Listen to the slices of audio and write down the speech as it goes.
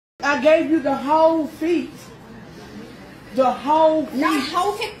I gave you the whole feet. The whole feet. No,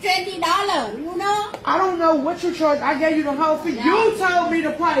 whole feet $20, you know? I don't know what you charge. I gave you the whole feet. No. You told me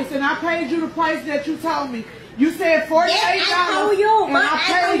the price, and I paid you the price that you told me. You said $48, yes, I told you, and I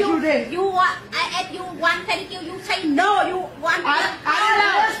paid you that. I asked you one pedicure, you say no, you want I didn't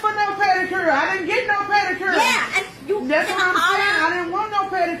ask for no pedicure. I didn't get no pedicure. Yeah, and you that's what I'm saying. I didn't want no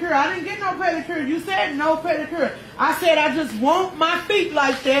pedicure. I didn't get no pedicure. You said no pedicure. I said I just want my feet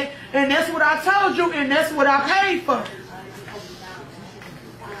like that, and that's what I told you, and that's what I paid for.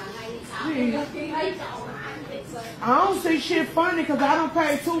 I don't see shit funny because I don't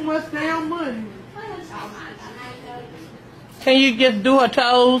pay too much damn money. Can you just do her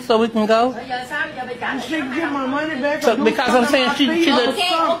toes so we can go? She can get my money back. So, because I'm saying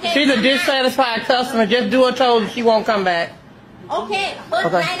she's a dissatisfied customer. Just do her toes and she won't come back. Okay,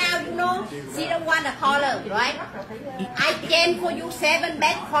 but right now, you know, she don't want the collar, right? I can for you 7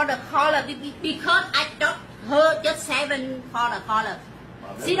 back for the collar because I got her just 7 for the collar.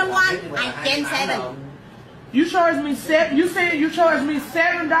 She don't want, I can 7. You charge me you saying you charge me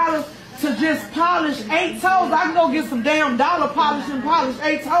 $7 to just polish 8 toes? I can go get some damn dollar polish and polish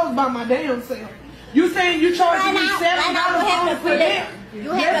 8 toes by my damn self. You saying you charge me $7 for that?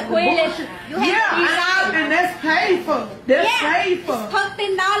 You have a acrylic. Yeah, and that's paid for. That's paid for.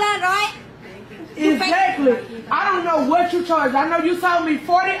 $13, right? Exactly. I don't know what you charge. I know you told me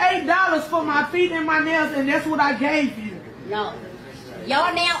 $48 for my feet and my nails, and that's what I gave you. No.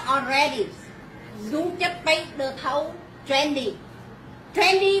 Your nail already. You just paid the toe 20.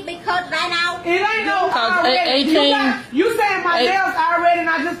 20 because right now it ain't no already. You saying my nails already and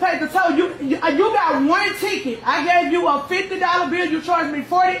I just paid the toe. You got one ticket. I gave you a $50 bill. You charged me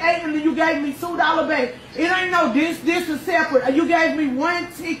 $48 and then you gave me $2 back. It ain't no this is separate. You gave me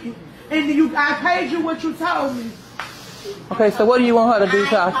one ticket and then I paid you what you told me. Okay, so what do you want her to do,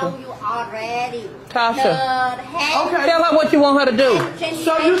 Tasha? I told you already. Tasha. Okay. Tell her what you want her to do.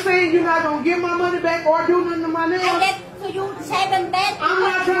 So you saying you're not gonna give my money back or do nothing to my nails?